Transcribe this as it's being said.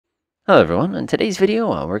Hello everyone. In today's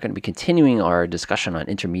video, we're going to be continuing our discussion on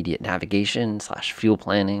intermediate navigation / fuel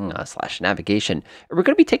planning / navigation. And we're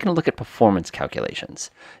going to be taking a look at performance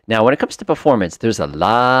calculations. Now, when it comes to performance, there's a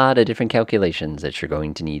lot of different calculations that you're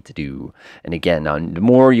going to need to do. And again, the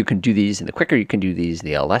more you can do these and the quicker you can do these,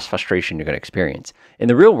 the less frustration you're going to experience. In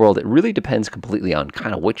the real world, it really depends completely on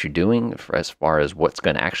kind of what you're doing as far as what's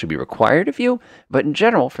going to actually be required of you. But in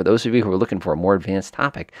general, for those of you who are looking for a more advanced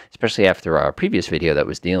topic, especially after our previous video that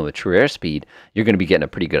was dealing with true airspeed, you're going to be getting a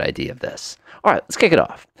pretty good idea of this. All right, let's kick it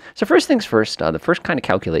off. So first things first, the first kind of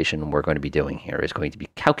calculation we're going to be doing here is going to be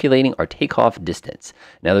calculating our takeoff distance.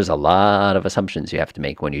 Now, there's a lot of assumptions you have to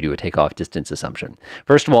make when you do a takeoff distance assumption.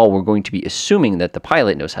 First of all, we're going to be assuming that the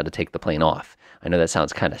pilot knows how to take the plane off. I know that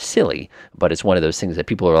sounds kind of silly, but it's one of those things that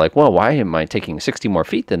people are like, well, why am I taking 60 more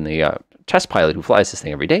feet than the test pilot who flies this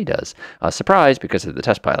thing every day does? Surprise, because of the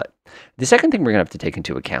test pilot. The second thing we're going to have to take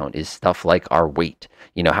into account is stuff like our weight.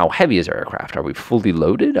 You know, how heavy is our aircraft? Are we fully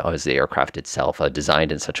loaded? Or is the aircraft itself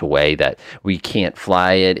designed in such a way that we can't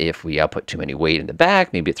fly it if we put too many weight in the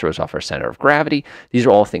back? Maybe it throws off our center of gravity. These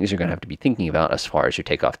are all things you're going to have to be thinking about as far as your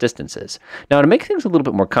takeoff distances. Now, to make things a little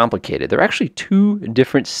bit more complicated, there are actually two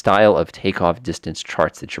different style of takeoff distance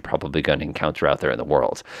charts that you're probably going to encounter out there in the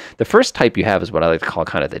world. The first type you have is what I like to call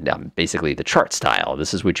kind of the basically the chart style.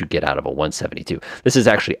 This is what you get out of a 172. This is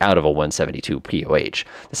actually out of a 172 POH.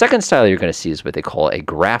 The second style you're going to see is what they call a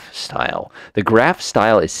graph style. The graph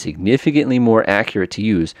style is significantly more accurate to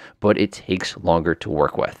use, but it takes longer to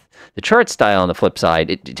work with. The chart style, on the flip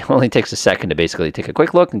side, it only takes a second to basically take a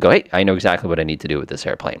quick look and go, hey, I know exactly what I need to do with this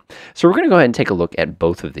airplane. So we're going to go ahead and take a look at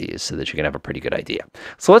both of these so that you can have a pretty good idea.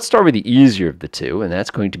 So let's start with the easier of the two, and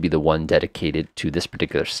that's going to be the one dedicated to this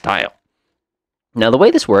particular style. Now, the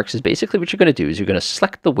way this works is basically what you're going to do is you're going to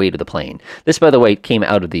select the weight of the plane. This, by the way, came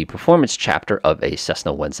out of the performance chapter of a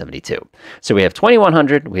Cessna 172. So we have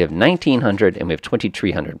 2,100, we have 1,900, and we have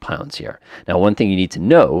 2,300 pounds here. Now, one thing you need to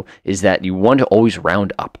know is that you want to always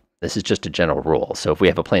round up. This is just a general rule. So if we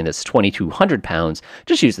have a plane that's 2,200 pounds,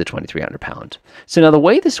 just use the 2,300 pound. So now the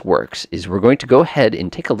way this works is we're going to go ahead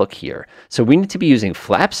and take a look here. So we need to be using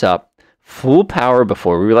flaps up, full power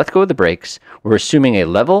before we let go of the brakes. We're assuming a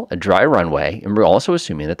level, a dry runway, and we're also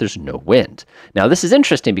assuming that there's no wind. Now, this is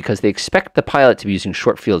interesting because they expect the pilot to be using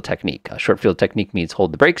short field technique. Short field technique means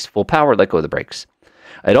hold the brakes, full power, let go of the brakes.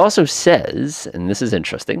 It also says, and this is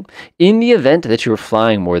interesting, in the event that you're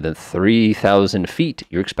flying more than 3,000 feet,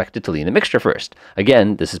 you're expected to lean the mixture first.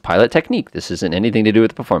 Again, this is pilot technique. This isn't anything to do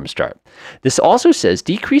with the performance chart. This also says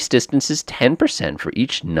decrease distances 10% for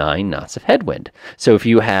each 9 knots of headwind. So if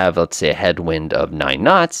you have, let's say, a headwind of 9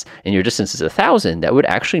 knots and your distance is 1,000, that would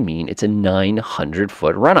actually mean it's a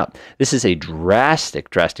 900-foot run-up. This is a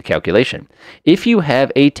drastic calculation. If you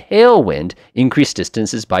have a tailwind, increase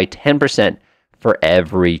distances by 10%. For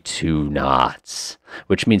every 2 knots,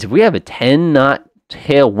 which means if we have a 10-knot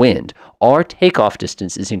tailwind, our takeoff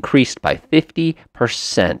distance is increased by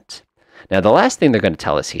 50%. Now, the last thing they're going to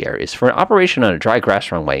tell us here is for an operation on a dry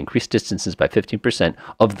grass runway, increase distances by 15%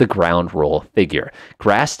 of the ground roll figure.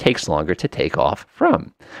 Grass takes longer to take off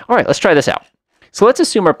from. All right, let's try this out. So let's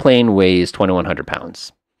assume our plane weighs 2,100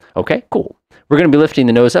 pounds. Okay, cool. We're going to be lifting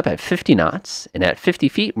the nose up at 50 knots, and at 50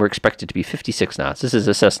 feet, we're expected to be 56 knots. This is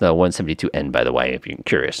a Cessna 172N, by the way, if you're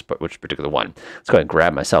curious, but which particular one. Let's go ahead and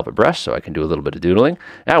grab myself a brush so I can do a little bit of doodling.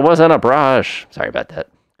 That wasn't a brush. Sorry about that.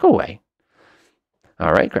 Go away.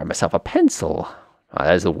 All right, grab myself a pencil.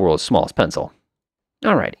 That is the world's smallest pencil.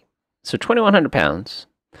 All righty. So 2,100 pounds.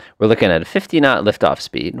 We're looking at a 50-knot liftoff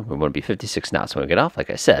speed. We want to be 56 knots when we get off, like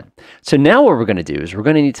I said. So now what we're going to do is we're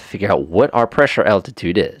going to need to figure out what our pressure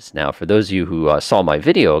altitude is. Now, for those of you who saw my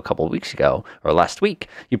video a couple of weeks ago, or last week,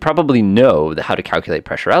 you probably know how to calculate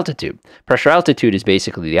pressure altitude. Pressure altitude is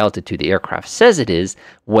basically the altitude the aircraft says it is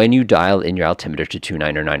when you dial in your altimeter to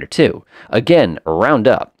 29 or 9 or 2. Again, round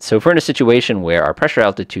up. So if we're in a situation where our pressure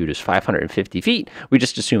altitude is 550 feet, we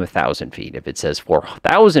just assume 1,000 feet. If it says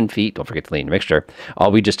 4,000 feet, don't forget to lean the mixture,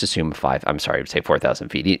 we just assume 4,000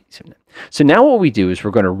 feet. So now what we do is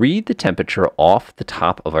we're going to read the temperature off the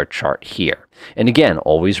top of our chart here. And again,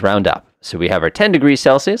 always round up. So we have our 10 degrees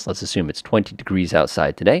Celsius. Let's assume it's 20 degrees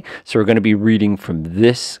outside today. So we're going to be reading from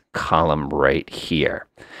this column right here.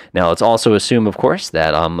 Now, let's also assume, of course,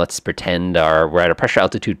 that let's pretend we're at a pressure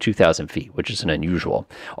altitude 2,000 feet, which is an unusual.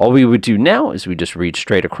 All we would do now is we just read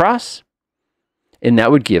straight across, and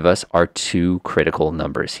that would give us our 2 critical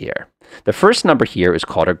numbers here. The first number here is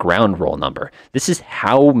called a ground roll number. This is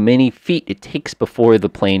how many feet it takes before the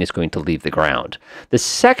plane is going to leave the ground. The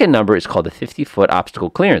second number is called the 50-foot obstacle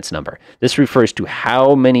clearance number. This refers to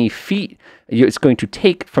how many feet it's going to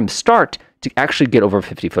take from start to actually get over a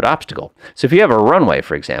 50-foot obstacle. So if you have a runway,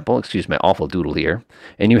 for example, excuse my awful doodle here,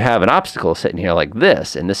 and you have an obstacle sitting here like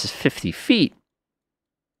this, and this is 50 feet,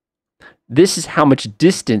 this is how much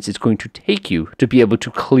distance it's going to take you to be able to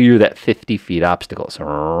clear that 50 feet obstacle. So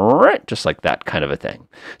right, just like that kind of a thing.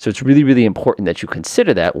 So it's really, really important that you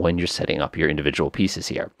consider that when you're setting up your individual pieces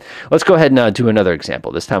here. Let's go ahead and do another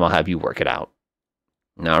example. This time I'll have you work it out.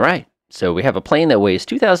 All right. So we have a plane that weighs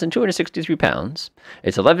 2,263 pounds.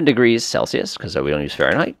 It's 11 degrees Celsius, because we don't use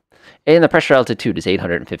Fahrenheit. And the pressure altitude is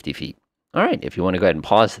 850 feet. All right. If you want to go ahead and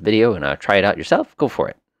pause the video and try it out yourself, go for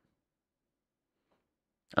it.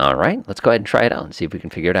 All right, let's go ahead and try it out and see if we can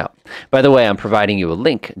figure it out. By the way, I'm providing you a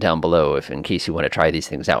link down below in case you want to try these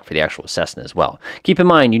things out for the actual Cessna as well. Keep in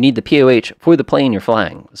mind, you need the POH for the plane you're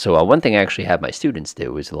flying. So one thing I actually have my students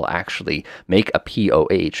do is they'll actually make a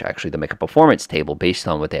POH. Actually, they'll make a performance table based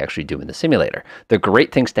on what they actually do in the simulator. They're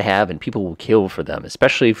great things to have, and people will kill for them,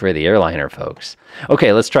 especially for the airliner folks.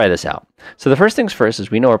 Okay, let's try this out. So the first things first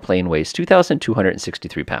is we know our plane weighs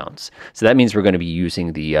 2,263 pounds. So that means we're going to be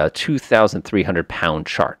using the 2,300 pound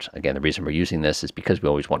chart. Again, the reason we're using this is because we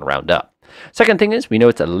always want to round up. Second thing is we know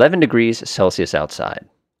it's 11 degrees Celsius outside.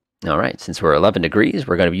 All right, since we're 11 degrees,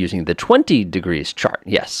 we're going to be using the 20 degrees chart.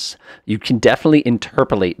 Yes, you can definitely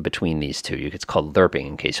interpolate between these two. It's called lerping,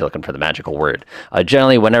 in case you're looking for the magical word.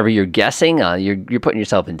 Generally, whenever you're guessing, you're putting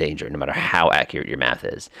yourself in danger, no matter how accurate your math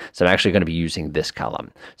is. So I'm actually going to be using this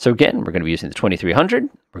column. So again, we're going to be using the 2300.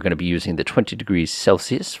 We're going to be using the 20 degrees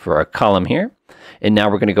Celsius for our column here. And now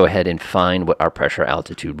we're going to go ahead and find what our pressure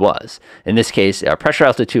altitude was. In this case, our pressure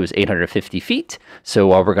altitude is 850 feet. So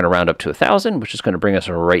we're going to round up to 1,000, which is going to bring us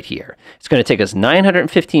right here. It's going to take us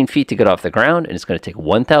 915 feet to get off the ground, and it's going to take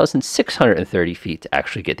 1,630 feet to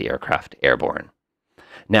actually get the aircraft airborne.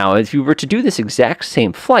 Now, if you were to do this exact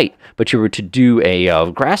same flight, but you were to do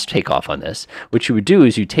a grass takeoff on this, what you would do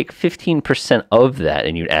is you take 15% of that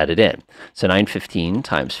and you'd add it in. So 915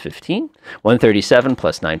 times 15, 137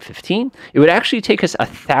 plus 915. It would actually take us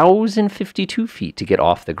 1,052 feet to get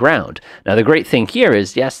off the ground. Now, the great thing here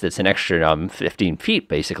is, yes, that's an extra 15 feet,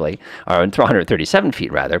 basically, or 137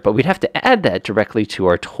 feet, rather, but we'd have to add that directly to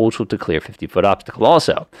our total to clear 50-foot obstacle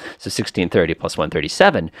also. So 1630 plus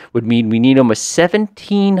 137 would mean we need almost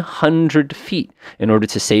 1,700 feet in order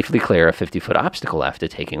to safely clear a 50-foot obstacle after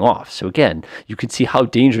taking off. So again, you can see how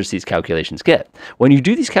dangerous these calculations get. When you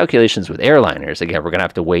do these calculations with airliners, again, we're going to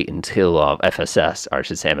have to wait until FSS, or I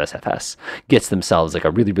should say MSFS, gets themselves like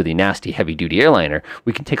a really, really nasty heavy-duty airliner.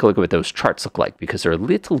 We can take a look at what those charts look like because they're a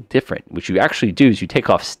little different. What you actually do is you take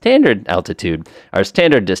off standard altitude or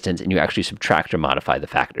standard distance and you actually subtract or modify the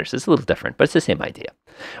factors. It's a little different, but it's the same idea.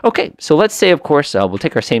 Okay, so let's say, of course, we'll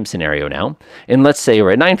take our same scenario now, and let's say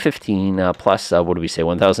we're at 915 plus, what do we say,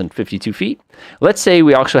 1,052 feet. Let's say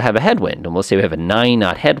we also have a headwind, and we'll say we have a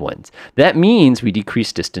 9-knot headwind. That means we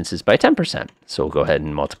decrease distances by 10%. So we'll go ahead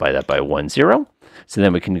and multiply that by 10. So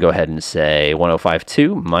then we can go ahead and say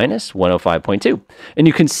 105.2 minus 105.2. And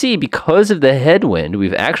you can see because of the headwind,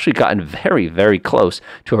 we've actually gotten very, very close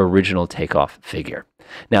to our original takeoff figure.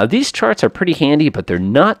 Now, these charts are pretty handy, but they're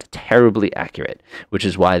not terribly accurate, which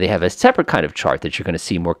is why they have a separate kind of chart that you're going to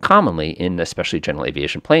see more commonly in especially general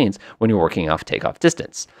aviation planes when you're working off takeoff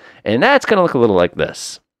distance. And that's going to look a little like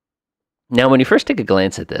this. Now, when you first take a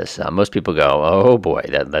glance at this, most people go, oh boy,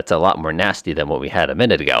 that's a lot more nasty than what we had a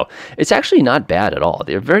minute ago. It's actually not bad at all.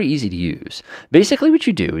 They're very easy to use. Basically, what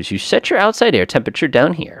you do is you set your outside air temperature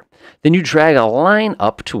down here. Then you drag a line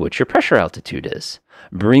up to what your pressure altitude is.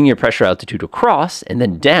 Bring your pressure altitude across and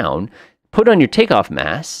then down, put on your takeoff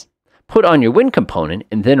mass, put on your wind component,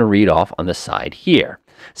 and then read off on the side here.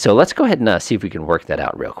 So let's go ahead and see if we can work that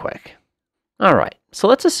out real quick. All right, so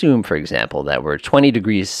let's assume, for example, that we're 20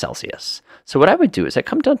 degrees Celsius. So what I would do is I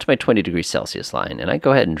come down to my 20 degrees Celsius line, and I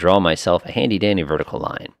go ahead and draw myself a handy-dandy vertical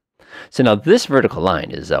line. So now this vertical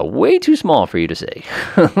line is way too small for you to see.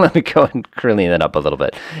 Let me go and curling that up a little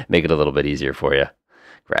bit, make it a little bit easier for you.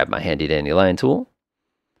 Grab my handy-dandy line tool.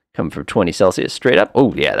 Come from 20 Celsius straight up.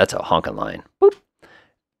 Oh, yeah, that's a honking line. Boop.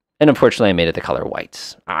 And unfortunately, I made it the color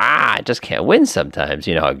white. I just can't win sometimes.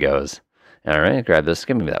 You know how it goes. All right, grab this.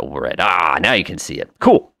 Give me that red. Now you can see it.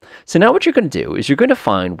 Cool. So now what you're going to do is you're going to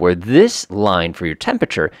find where this line for your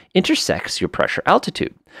temperature intersects your pressure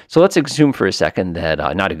altitude. So let's assume for a second that,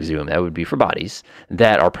 not assume, that would be for bodies,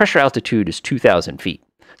 that our pressure altitude is 2,000 feet.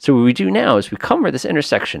 So what we do now is we come where this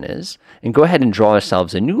intersection is and go ahead and draw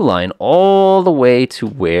ourselves a new line all the way to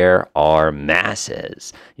where our mass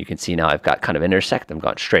is. You can see now I've got kind of intersect, I've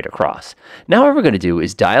gone straight across. Now what we're going to do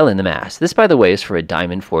is dial in the mass. This, by the way, is for a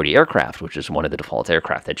Diamond 40 aircraft, which is one of the default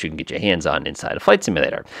aircraft that you can get your hands on inside a flight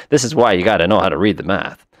simulator. This is why you got to know how to read the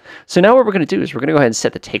math. So now what we're going to do is we're going to go ahead and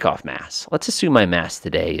set the takeoff mass. Let's assume my mass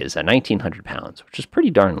today is 1,900 pounds, which is pretty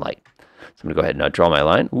darn light. So I'm going to go ahead and draw my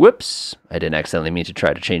line. Whoops, I didn't accidentally mean to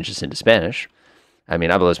try to change this into Spanish. I mean,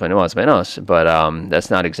 hablo español, but that's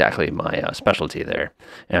not exactly my specialty there.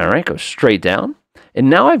 All right, go straight down. And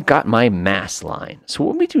now I've got my mass line. So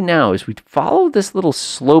what we do now is we follow this little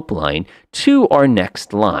slope line to our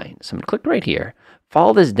next line. So I'm going to click right here,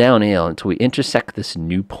 follow this downhill until we intersect this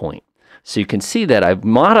new point. So you can see that I've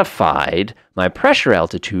modified my pressure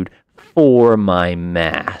altitude for my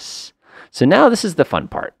mass. So now this is the fun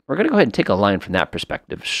part. We're going to go ahead and take a line from that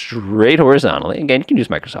perspective straight horizontally. Again, you can use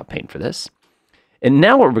Microsoft Paint for this. And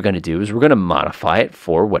now what we're going to do is we're going to modify it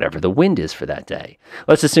for whatever the wind is for that day.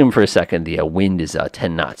 Let's assume for a second the wind is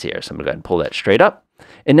 10 knots here. So I'm going to go ahead and pull that straight up.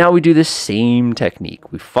 And now we do the same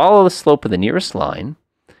technique. We follow the slope of the nearest line,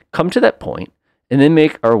 come to that point, and then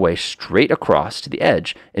make our way straight across to the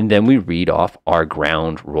edge. And then we read off our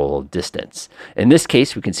ground roll distance. In this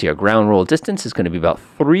case, we can see our ground roll distance is going to be about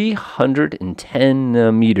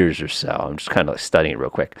 310 meters or so. I'm just kind of studying it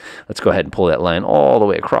real quick. Let's go ahead and pull that line all the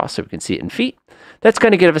way across so we can see it in feet. That's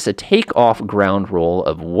going to give us a takeoff ground roll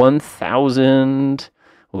of 1,000.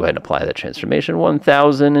 We'll go ahead and apply that transformation,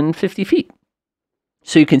 1,050 feet.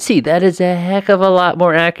 So you can see that is a heck of a lot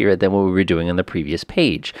more accurate than what we were doing on the previous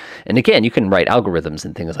page. And again, you can write algorithms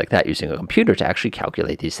and things like that using a computer to actually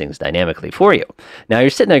calculate these things dynamically for you. Now you're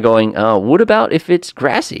sitting there going, what about if it's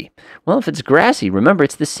grassy? Well, if it's grassy, remember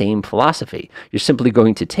it's the same philosophy. You're simply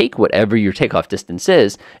going to take whatever your takeoff distance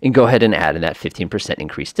is and go ahead and add in that 15%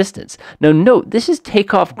 increased distance. Now note, this is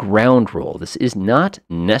takeoff ground roll. This is not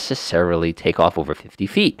necessarily takeoff over 50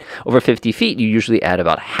 feet. Over 50 feet, you usually add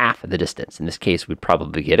about half of the distance. In this case, we'd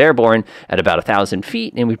probably get airborne at about 1,000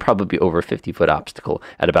 feet, and we'd probably be over a 50-foot obstacle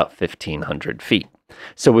at about 1,500 feet.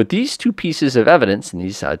 So with these two pieces of evidence and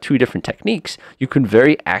these two different techniques, you can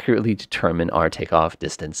very accurately determine our takeoff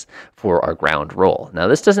distance for our ground roll. Now,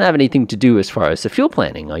 this doesn't have anything to do as far as the fuel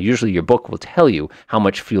planning. Usually your book will tell you how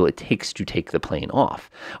much fuel it takes to take the plane off.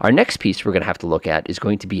 Our next piece we're going to have to look at is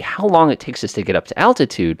going to be how long it takes us to get up to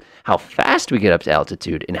altitude, how fast we get up to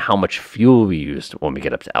altitude, and how much fuel we used when we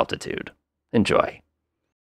get up to altitude. Enjoy.